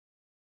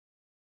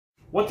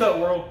What's up,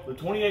 world? The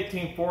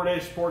 2018 Ford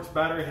Edge Sports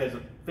battery has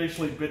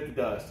officially bit the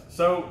dust.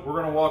 So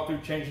we're gonna walk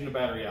through changing the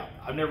battery out.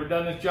 I've never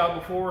done this job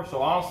before,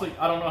 so honestly,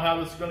 I don't know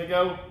how this is gonna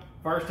go.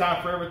 First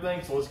time for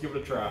everything, so let's give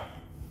it a try.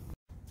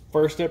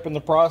 First step in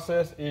the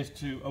process is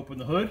to open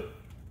the hood.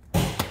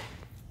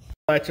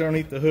 Latch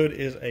underneath the hood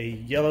is a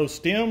yellow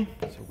stem,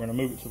 so we're gonna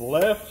move it to the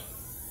left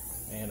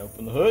and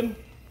open the hood.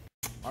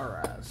 All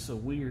right, so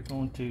we are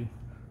going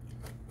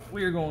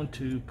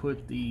to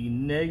put the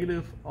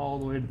negative all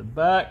the way to the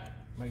back.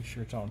 Make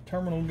sure it's on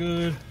terminal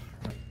good.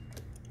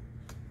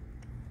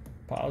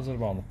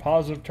 Positive on the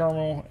positive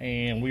terminal,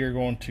 and we are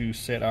going to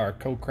set our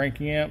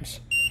co-cranking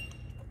amps.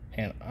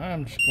 And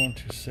I'm just going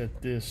to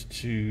set this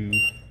to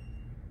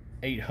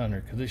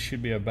 800 because this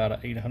should be about an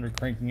 800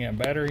 cranking amp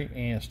battery,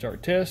 and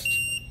start test.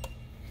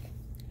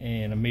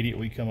 And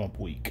immediately come up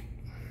weak.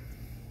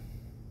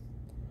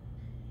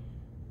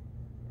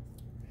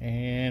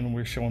 And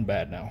we're showing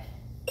bad now.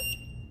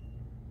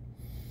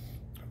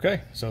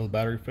 Okay, so the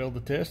battery failed the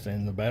test,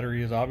 and the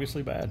battery is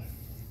obviously bad.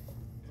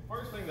 The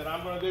first thing that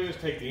I'm going to do is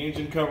take the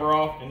engine cover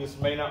off, and this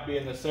may not be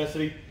a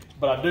necessity,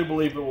 but I do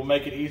believe it will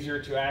make it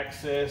easier to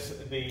access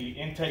the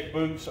intake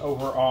boots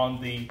over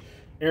on the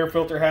air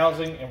filter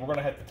housing, and we're going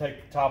to have to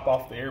take the top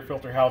off the air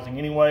filter housing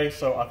anyway,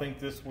 so I think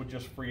this would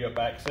just free up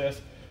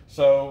access.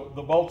 So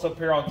the bolts up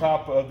here on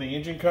top of the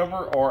engine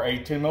cover are a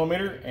 10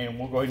 millimeter, and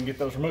we'll go ahead and get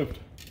those removed.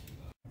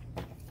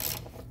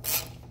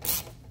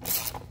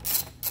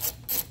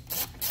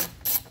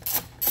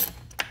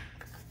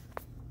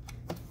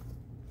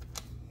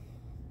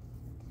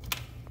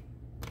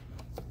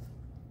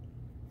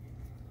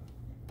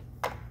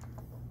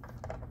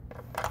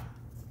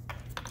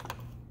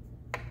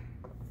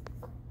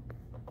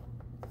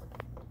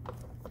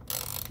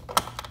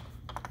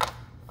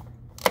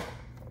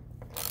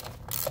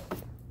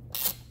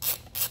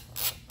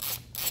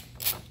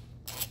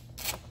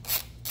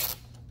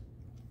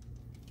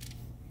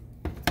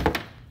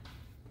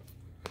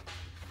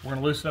 We're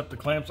going to loosen up the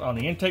clamps on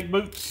the intake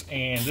boots,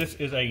 and this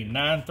is a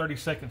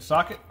 9/32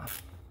 socket.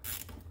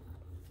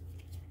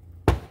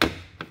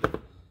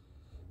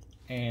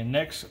 And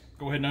next,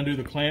 go ahead and undo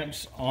the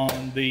clamps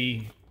on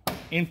the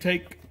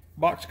intake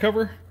box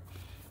cover,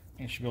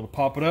 and you should be able to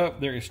pop it up.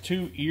 There is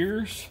 2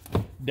 ears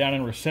down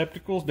in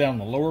receptacles down in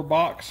the lower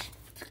box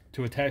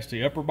to attach to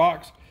the upper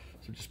box.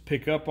 So just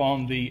pick up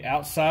on the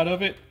outside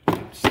of it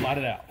and slide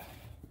it out.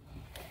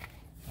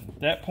 And at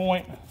that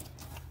point,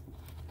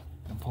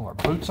 pull our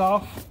boots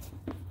off,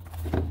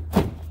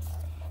 and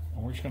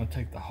we're just going to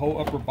take the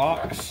whole upper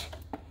box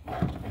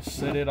and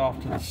set it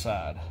off to the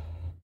side.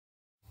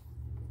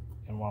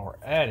 And while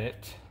we're at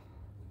it,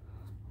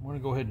 I'm going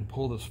to go ahead and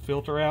pull this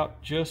filter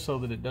out just so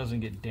that it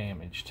doesn't get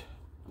damaged.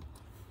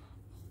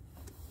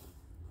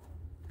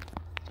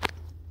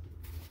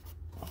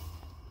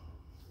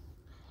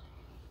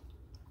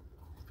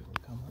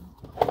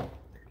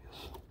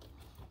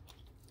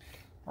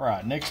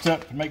 Alright, next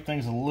up, to make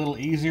things a little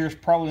easier, it's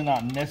probably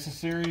not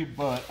necessary,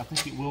 but I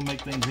think it will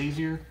make things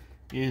easier,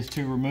 is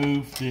to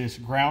remove this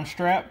ground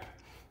strap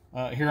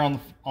here on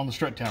the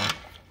strut tower.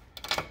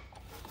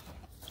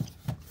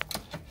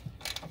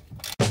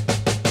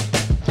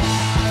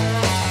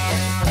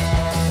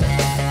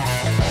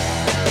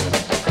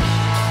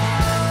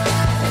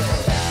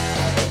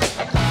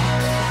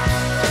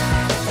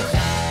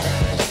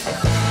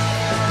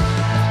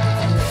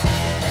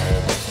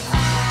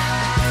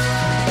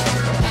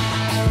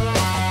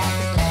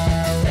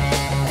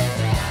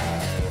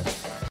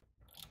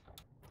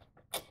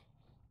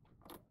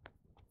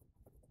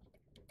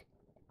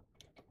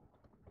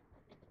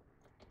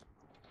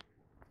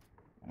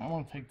 I'm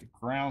going to take the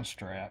ground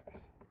strap,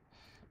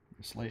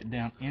 just lay it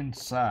down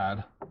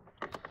inside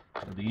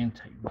of the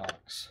intake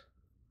box.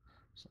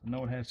 So I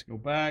know it has to go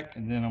back,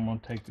 and then I'm going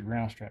to take the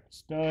ground strap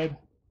stud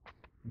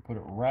and put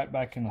it right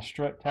back in the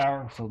strut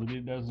tower so that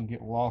it doesn't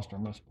get lost or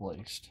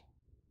misplaced.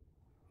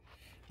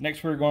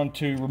 Next, we're going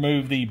to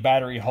remove the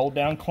battery hold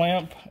down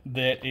clamp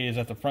that is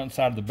at the front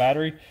side of the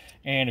battery.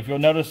 And if you'll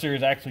notice,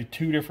 there's actually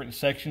 2 different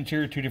sections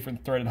here, 2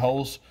 different threaded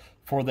holes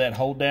for that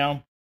hold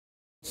down.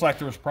 Looks like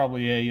there was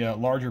probably a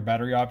larger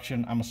battery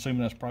option. I'm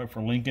assuming that's probably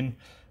for Lincoln.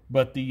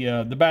 But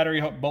the battery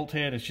bolt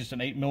head is just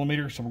an 8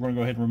 millimeter, so we're going to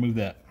go ahead and remove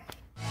that.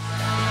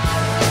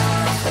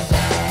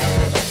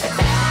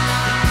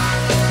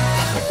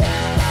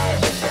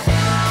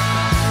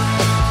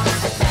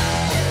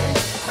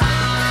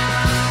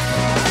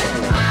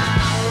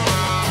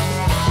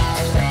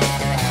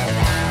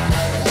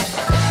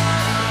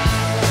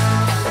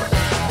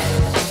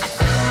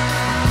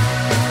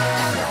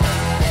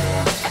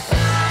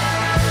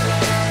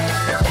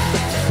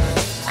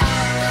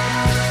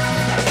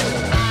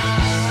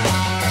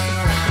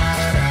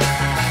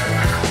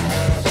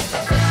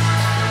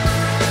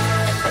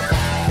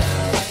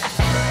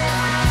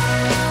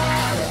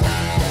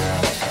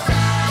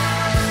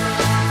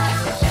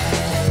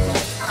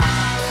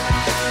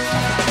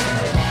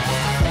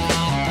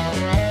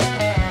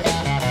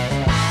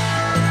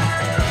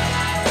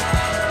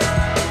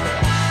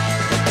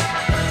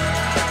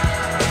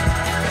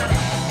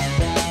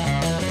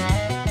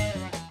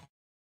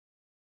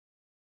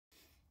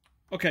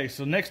 Okay,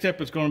 so next step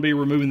is going to be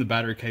removing the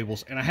battery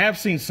cables. And I have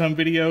seen some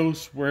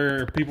videos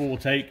where people will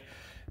take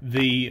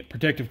the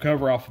protective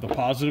cover off of the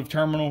positive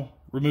terminal,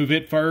 remove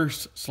it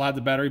first, slide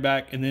the battery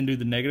back, and then do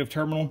the negative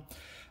terminal.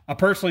 I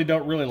personally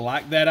don't really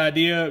like that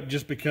idea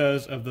just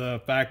because of the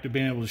fact of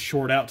being able to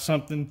short out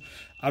something.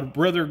 I'd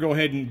rather go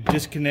ahead and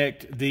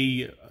disconnect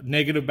the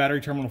negative battery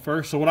terminal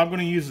first. So what I'm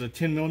going to use is a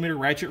 10mm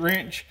ratchet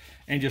wrench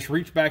and just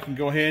reach back and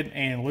go ahead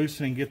and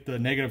loosen and get the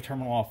negative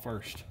terminal off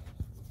first.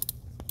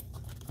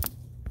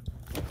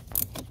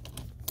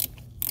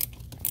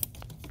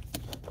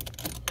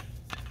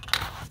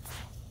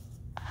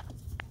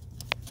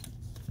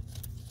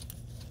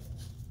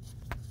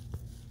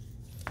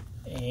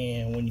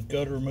 And when you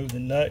go to remove the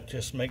nut,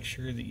 just make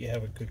sure that you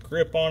have a good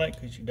grip on it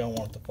because you don't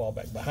want it to fall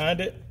back behind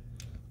it.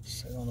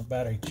 Sit on the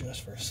battery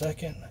just for a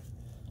second.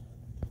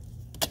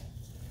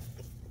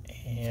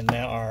 And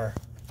now our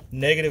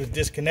negative is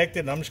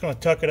disconnected, and I'm just going to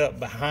tuck it up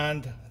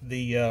behind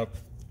the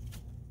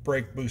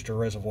brake booster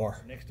reservoir.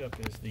 Next up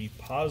is the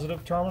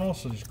positive terminal,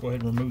 so just go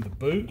ahead and remove the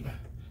boot.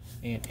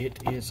 And it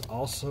is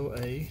also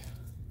a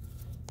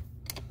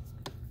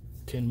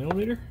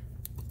 10mm.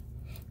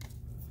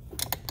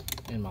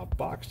 And my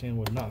box end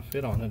would not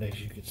fit on it,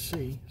 as you can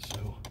see,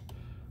 so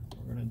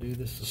we're going to do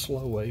this the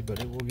slow way, but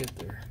it will get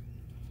there.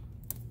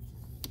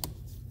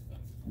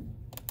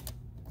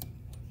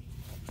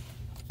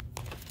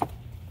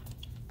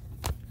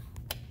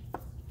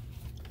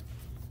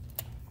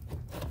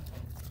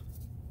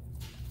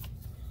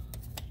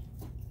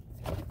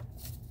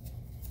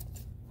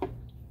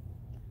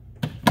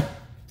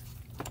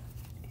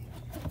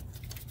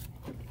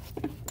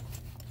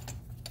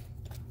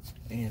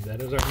 And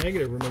that is our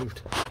negative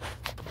removed.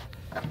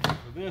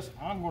 For this,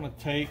 I'm going to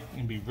take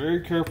and be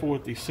very careful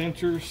with these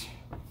sensors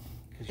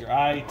because your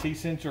IAT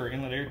sensor or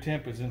inlet air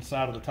temp is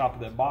inside of the top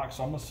of that box.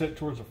 So I'm going to sit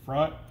towards the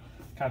front,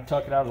 kind of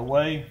tuck it out of the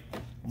way.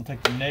 I'm going to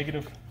take the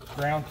negative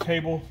ground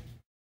cable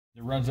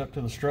that runs up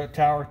to the strut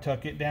tower,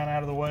 tuck it down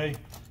out of the way,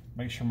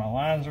 make sure my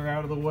lines are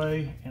out of the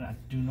way. And I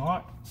do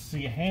not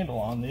see a handle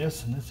on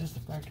this, and this is the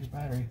factory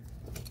battery.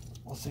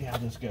 We'll see how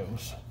this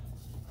goes.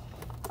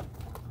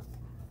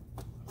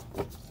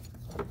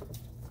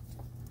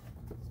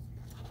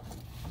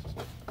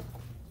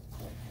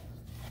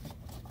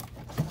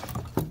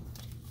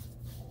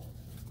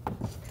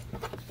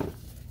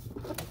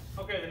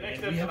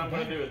 That I'm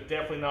going to do is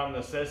definitely not a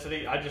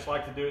necessity. I just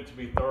like to do it to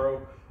be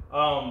thorough.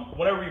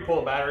 Whenever you pull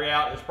a battery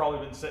out, it's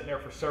probably been sitting there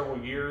for several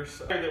years.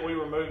 The battery that we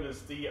removed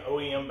is the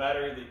OEM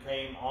battery that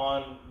came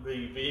on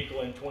the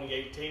vehicle in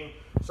 2018.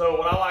 So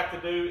what I like to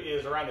do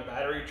is around the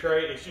battery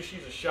tray is just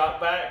use a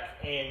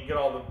Shop-Vac and get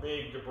all the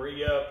big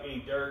debris up, any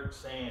dirt,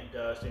 sand,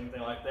 dust,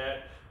 anything like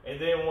that. And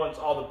then once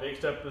all the big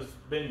stuff has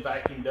been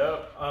vacuumed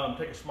up,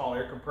 take a small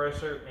air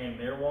compressor and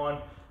an air wand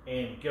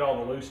and get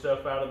all the loose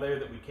stuff out of there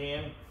that we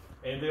can.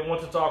 And then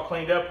once it's all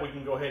cleaned up, we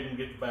can go ahead and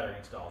get the battery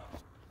installed.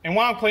 And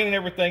while I'm cleaning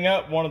everything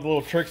up, one of the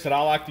little tricks that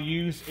I like to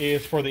use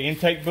is for the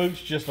intake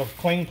boots, just a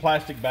clean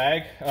plastic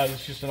bag.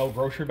 This is just an old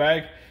grocery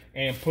bag,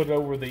 and put it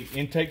over the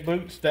intake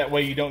boots. That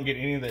way you don't get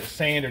any of that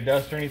sand or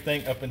dust or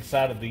anything up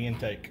inside of the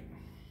intake.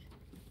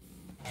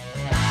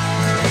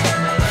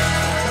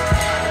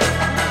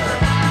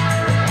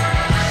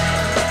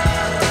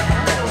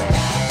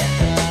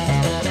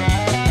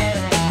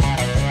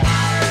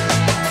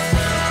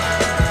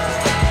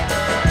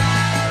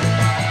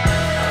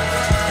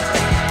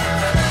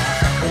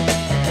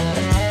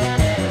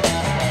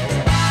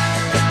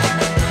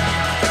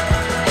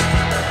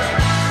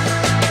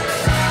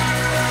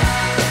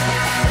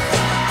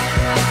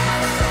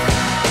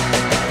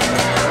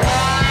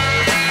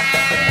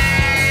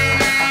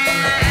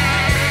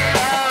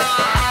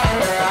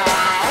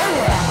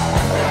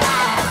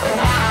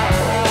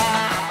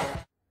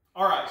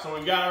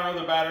 We got our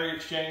other battery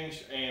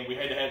exchanged, and we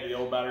had to have the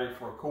old battery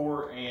for a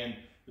core, and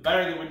the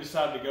battery that we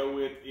decided to go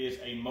with is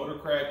a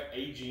Motorcraft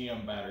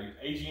AGM battery.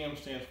 AGM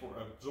stands for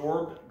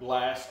Absorbed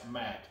Glass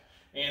Mat.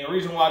 And the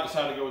reason why I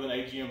decided to go with an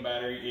AGM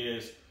battery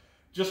is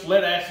just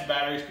lead acid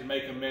batteries can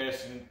make a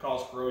mess and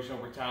cause corrosion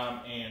over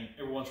time, and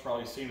everyone's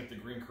probably seen it, the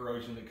green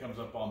corrosion that comes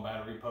up on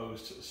battery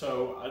posts.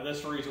 So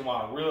that's the reason why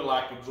I really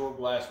like Absorbed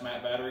Glass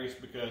Mat batteries,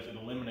 because it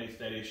eliminates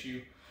that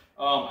issue.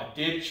 I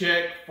did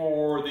check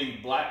for the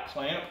black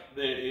clamp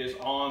that is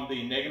on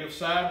the negative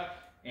side,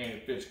 and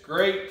it fits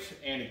great.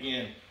 And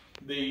again,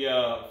 the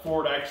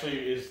Ford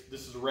actually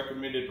this is a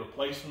recommended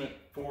replacement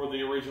for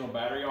the original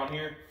battery on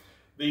here.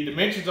 The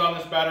dimensions on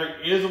this battery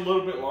is a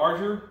little bit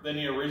larger than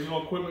the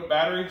original equipment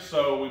battery,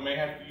 so we may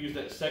have to use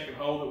that second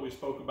hole that we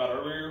spoke about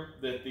earlier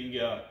that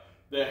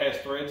has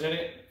threads in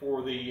it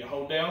for the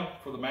hold down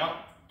for the mount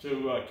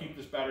to keep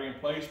this battery in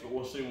place, but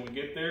we'll see when we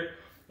get there.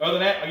 Other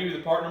than that, I'll give you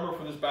the part number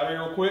for this battery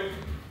real quick.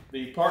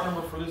 The part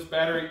number for this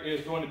battery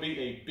is going to be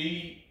a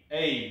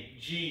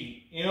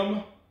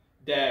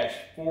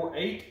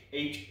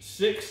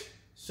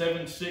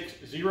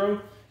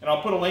BAGM-48H6760, and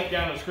I'll put a link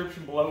down in the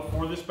description below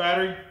for this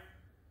battery.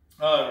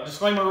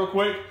 Disclaimer real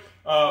quick,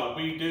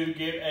 we do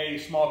get a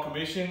small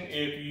commission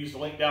if you use the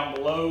link down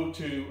below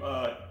to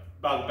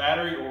buy the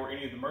battery or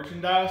any of the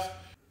merchandise.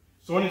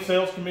 So any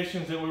sales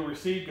commissions that we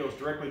receive goes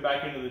directly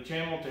back into the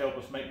channel to help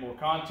us make more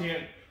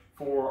content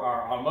for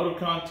our automotive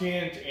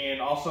content and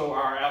also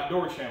our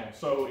outdoor channel.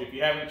 So if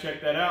you haven't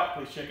checked that out,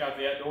 please check out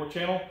the outdoor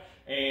channel,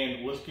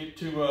 and let's get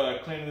to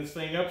cleaning this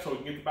thing up so we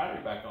can get the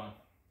battery back on.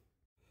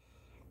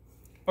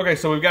 Okay,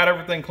 so we've got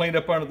everything cleaned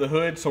up under the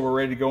hood, so we're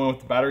ready to go in with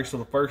the battery. So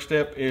the first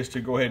step is to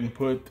go ahead and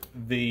put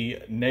the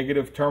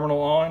negative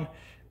terminal on.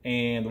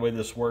 And the way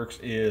this works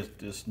is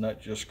this nut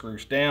just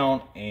screws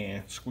down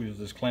and squeezes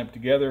this clamp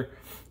together.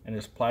 And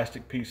this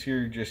plastic piece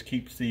here just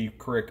keeps the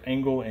correct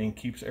angle and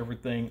keeps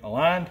everything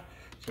aligned.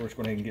 So we're just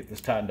going to go ahead and get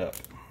this tightened up.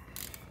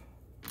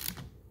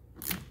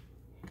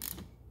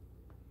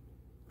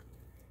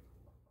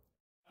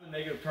 The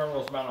negative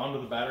terminal is mounted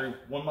onto the battery.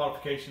 One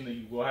modification that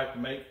you will have to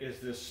make is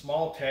this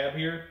small tab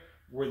here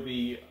where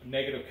the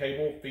negative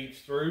cable feeds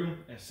through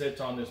and sits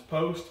on this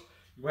post.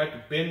 You have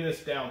to bend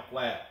this down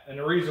flat. And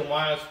the reason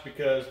why is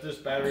because this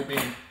battery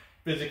being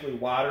physically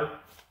wider,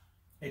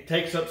 it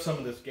takes up some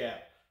of this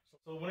gap.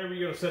 So whenever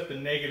you go to set the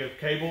negative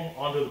cable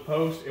onto the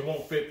post, it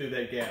won't fit through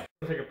that gap.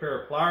 Take a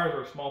pair of pliers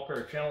or a small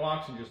pair of channel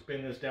locks and just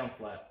bend this down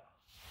flat.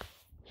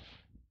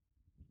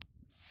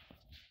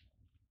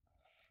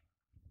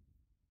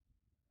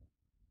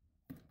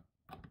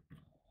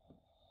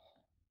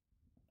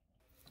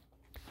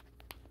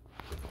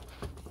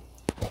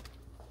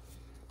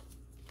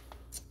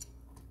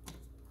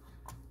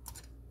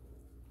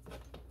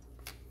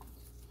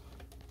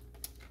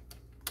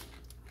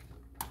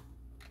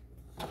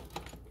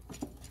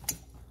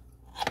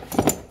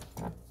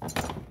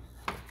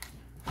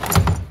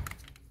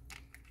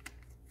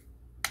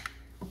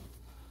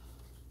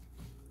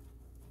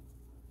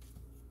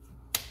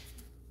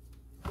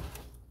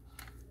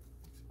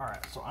 All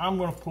right, so I'm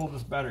going to pull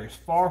this battery as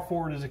far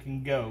forward as it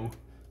can go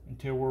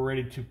until we're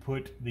ready to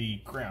put the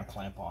ground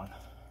clamp on.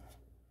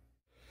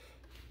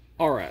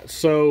 All right,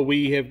 so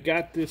we have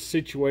got this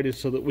situated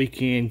so that we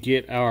can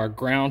get our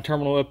ground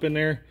terminal up in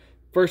there.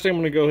 First thing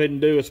I'm going to go ahead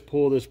and do is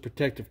pull this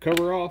protective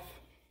cover off.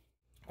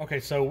 Okay,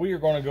 so we are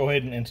going to go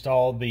ahead and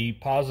install the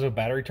positive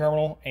battery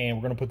terminal, and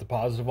we're going to put the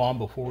positive on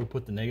before we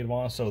put the negative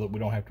on so that we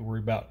don't have to worry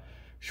about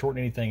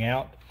shorting anything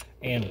out.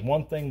 And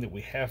one thing that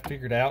we have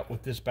figured out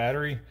with this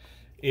battery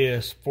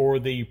is for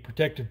the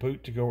protective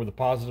boot to go over the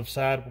positive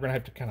side, we're going to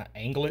have to kind of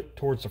angle it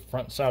towards the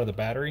front side of the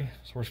battery.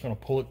 So we're just going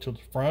to pull it to the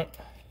front.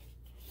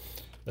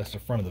 That's the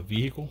front of the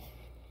vehicle.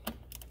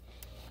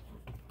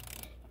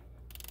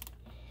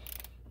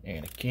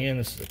 And again,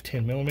 this is a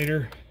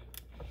 10mm.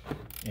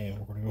 And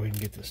we're going to go ahead and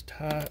get this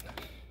tight.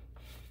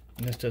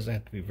 And this doesn't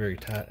have to be very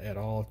tight at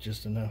all,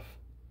 just enough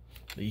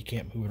that you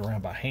can't move it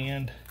around by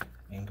hand.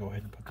 And go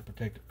ahead and put the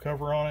protective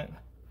cover on it.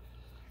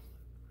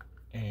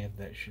 And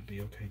that should be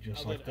okay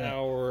just like that.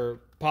 Our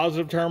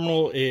positive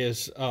terminal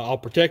is all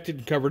protected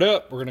and covered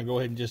up. We're going to go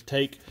ahead and just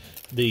take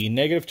the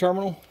negative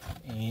terminal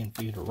and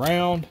feed it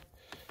around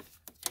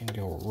and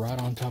go right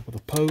on top of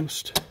the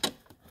post,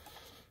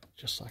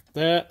 just like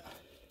that.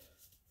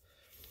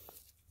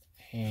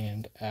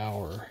 And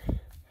our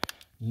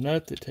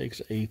nut that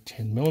takes a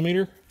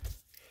 10mm.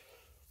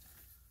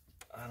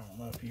 I don't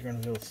know if you're going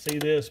to be able to see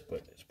this,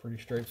 but it's pretty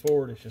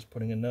straightforward. It's just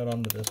putting a nut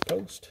onto this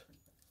post.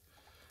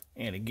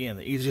 And again,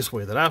 the easiest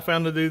way that I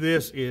found to do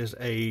this is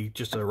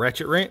just a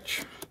ratchet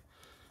wrench,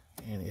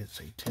 and it's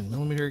a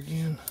 10mm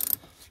again.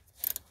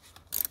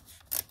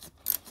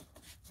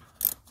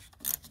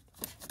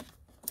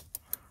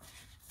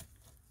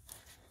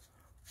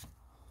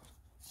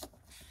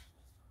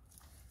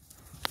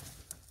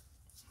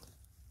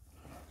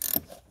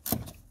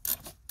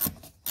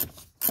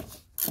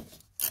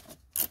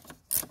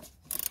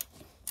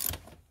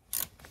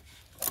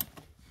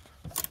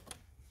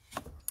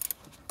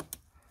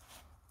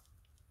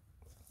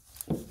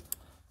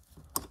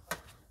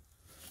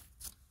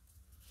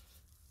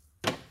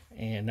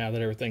 And now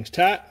that everything's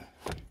tight,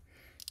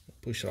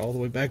 push it all the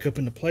way back up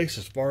into place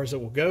as far as it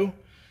will go,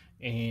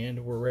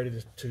 and we're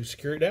ready to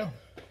secure it down.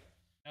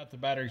 Now that the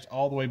battery's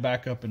all the way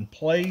back up in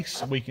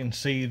place, we can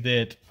see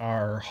that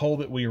our hole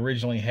that we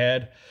originally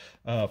had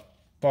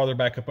farther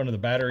back up under the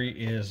battery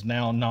is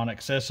now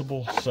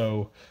non-accessible.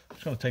 So I'm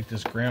just going to take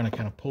this ground and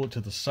kind of pull it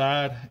to the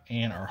side,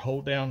 and our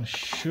hold down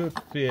should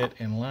fit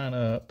and line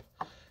up,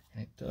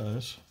 and it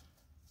does.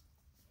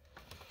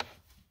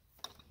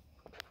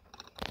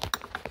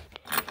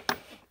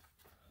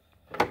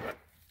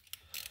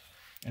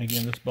 And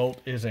again, this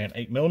bolt is an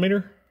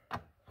 8mm,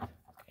 and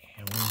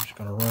we're just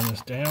going to run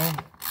this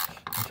down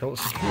until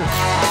it's secure.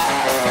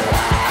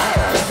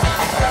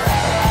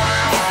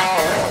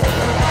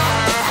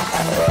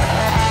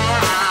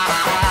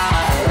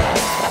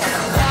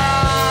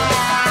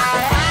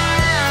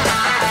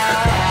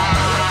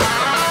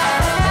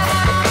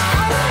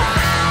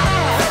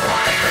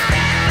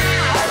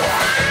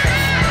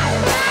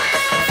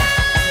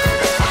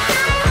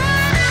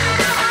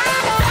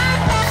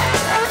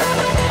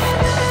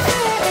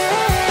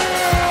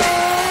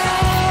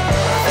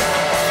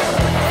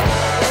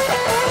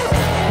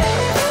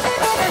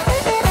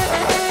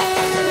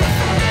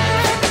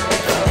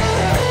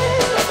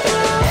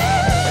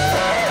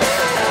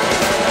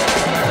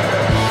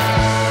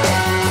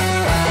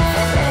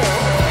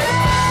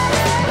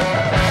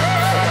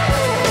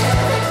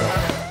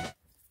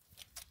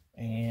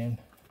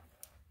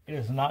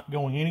 not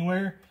going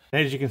anywhere.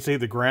 As you can see,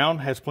 the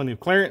ground has plenty of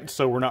clearance,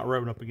 so we're not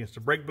rubbing up against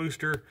the brake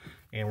booster,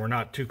 and we're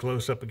not too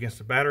close up against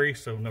the battery,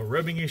 so no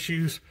rubbing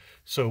issues.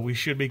 So we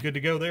should be good to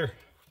go there.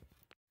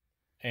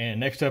 And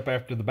next up,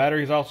 after the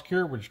battery is all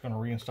secure, we're just going to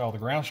reinstall the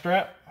ground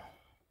strap.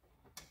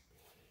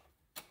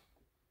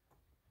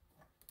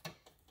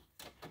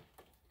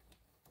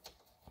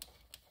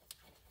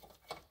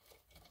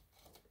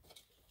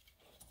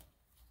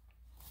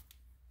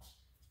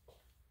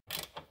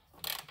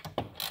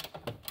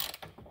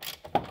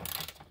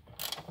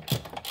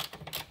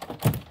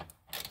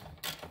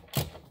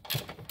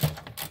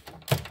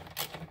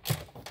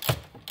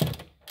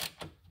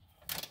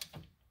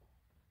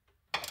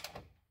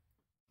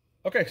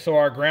 Okay, so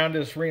our ground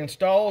is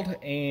reinstalled,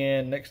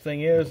 and next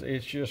thing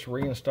is just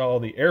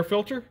reinstall the air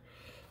filter.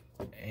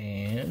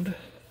 And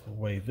the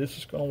way this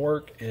is going to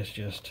work is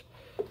just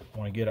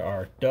want to get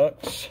our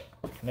ducts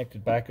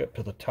connected back up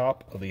to the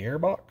top of the air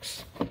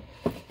box. Like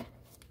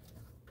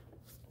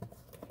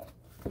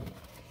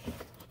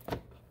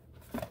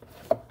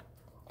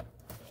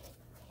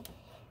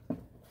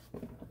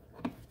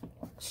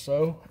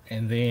so,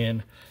 and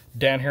then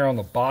down here on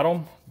the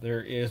bottom,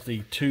 there is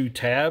the two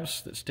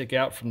tabs that stick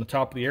out from the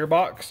top of the air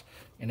box,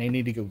 and they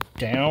need to go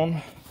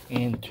down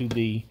into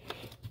the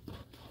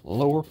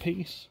lower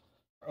piece.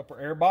 Upper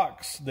air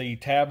box, the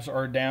tabs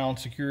are down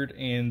secured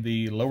in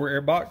the lower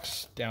air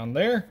box down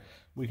there.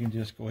 We can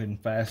just go ahead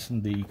and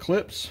fasten the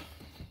clips.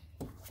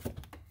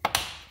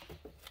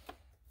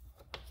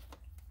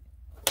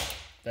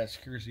 That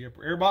secures the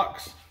upper air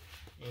box.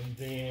 And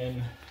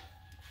then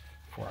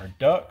for our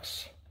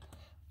ducts,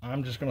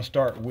 I'm just going to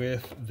start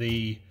with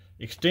the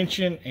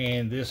extension,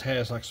 and this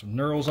has like some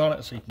knurls on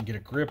it so you can get a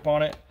grip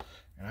on it,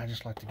 and I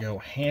just like to go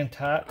hand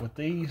tight with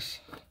these.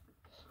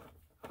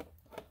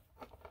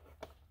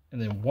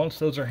 And then once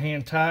those are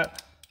hand tight,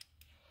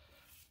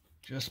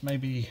 just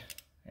maybe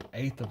an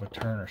eighth of a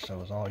turn or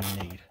so is all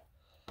you need.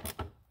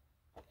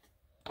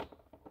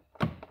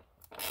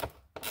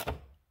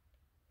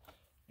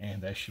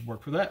 And that should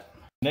work for that.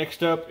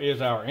 Next up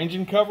is our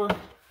engine cover,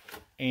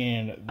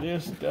 and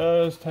this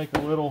does take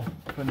a little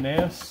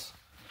finesse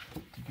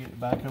to get it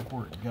back up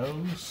where it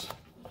goes.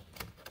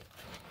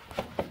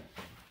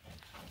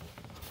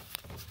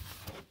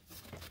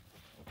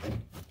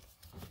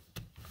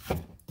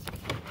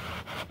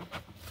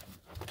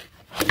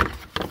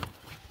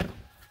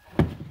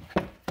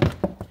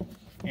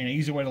 And an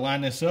easy way to line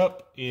this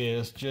up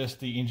is just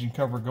the engine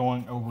cover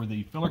going over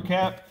the filler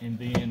cap, and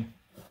then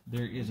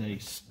there is a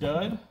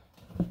stud.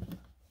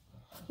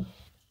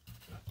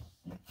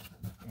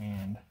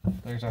 And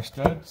there's our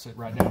stud, sit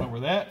right down over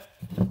that.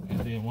 And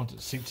then once it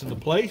seats into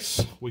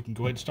place, we can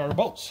go ahead and start our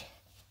bolts.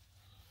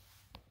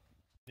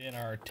 Then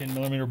our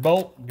 10mm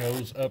bolt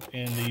goes up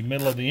in the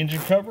middle of the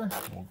engine cover.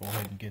 We'll go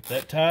ahead and get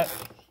that tight.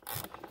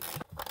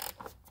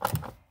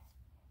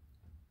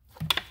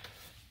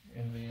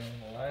 And then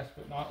last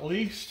but not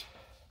least,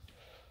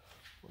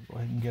 we'll go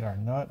ahead and get our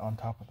nut on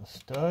top of the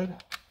stud.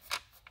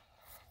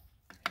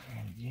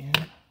 And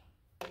again,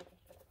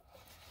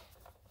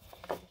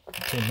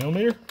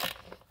 10mm.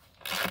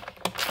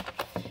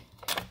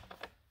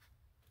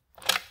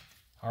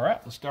 All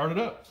right, let's start it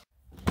up.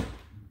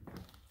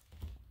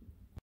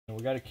 And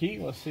we got a key.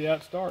 Let's see how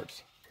it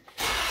starts.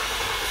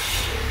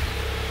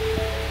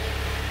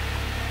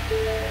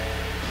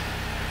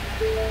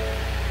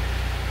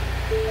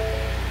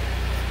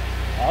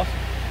 Awesome.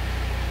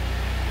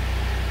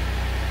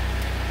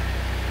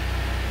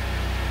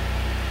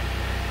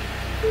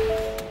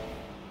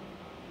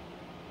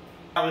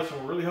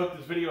 Listen, we really hope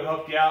this video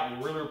helped you out.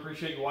 We really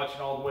appreciate you watching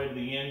all the way to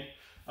the end.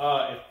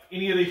 If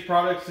any of these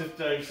products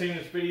that you've seen in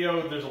this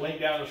video, there's a link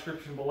down in the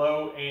description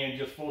below, and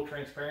just full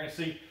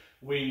transparency,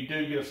 we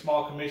do get a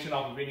small commission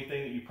off of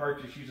anything that you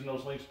purchase using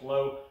those links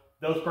below.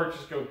 Those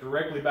purchases go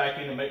directly back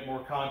in to make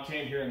more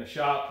content here in the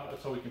shop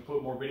so we can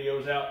put more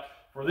videos out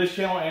for this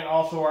channel and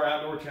also our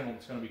outdoor channel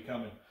that's going to be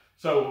coming.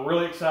 So we're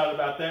really excited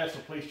about that, so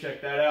please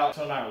check that out.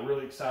 Son and I are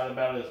really excited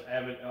about it as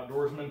avid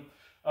outdoorsmen.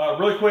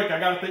 Really quick, I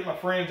got to thank my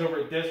friends over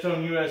at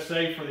Deadstone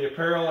USA for the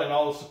apparel and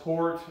all the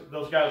support.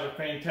 Those guys are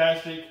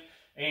fantastic.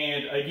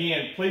 And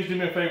again, please do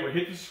me a favor,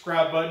 hit the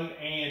subscribe button.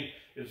 And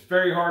it's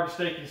very hard to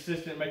stay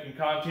consistent making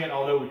content,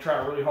 although we try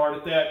really hard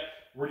at that.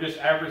 We're just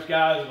average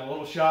guys in a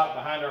little shop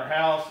behind our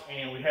house,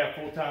 and we have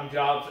full-time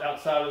jobs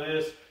outside of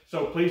this.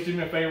 So please do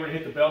me a favor and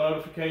hit the bell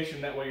notification.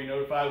 That way you're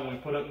notified when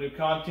we put up new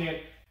content.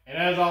 And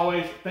as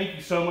always, thank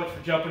you so much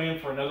for jumping in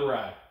for another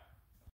ride.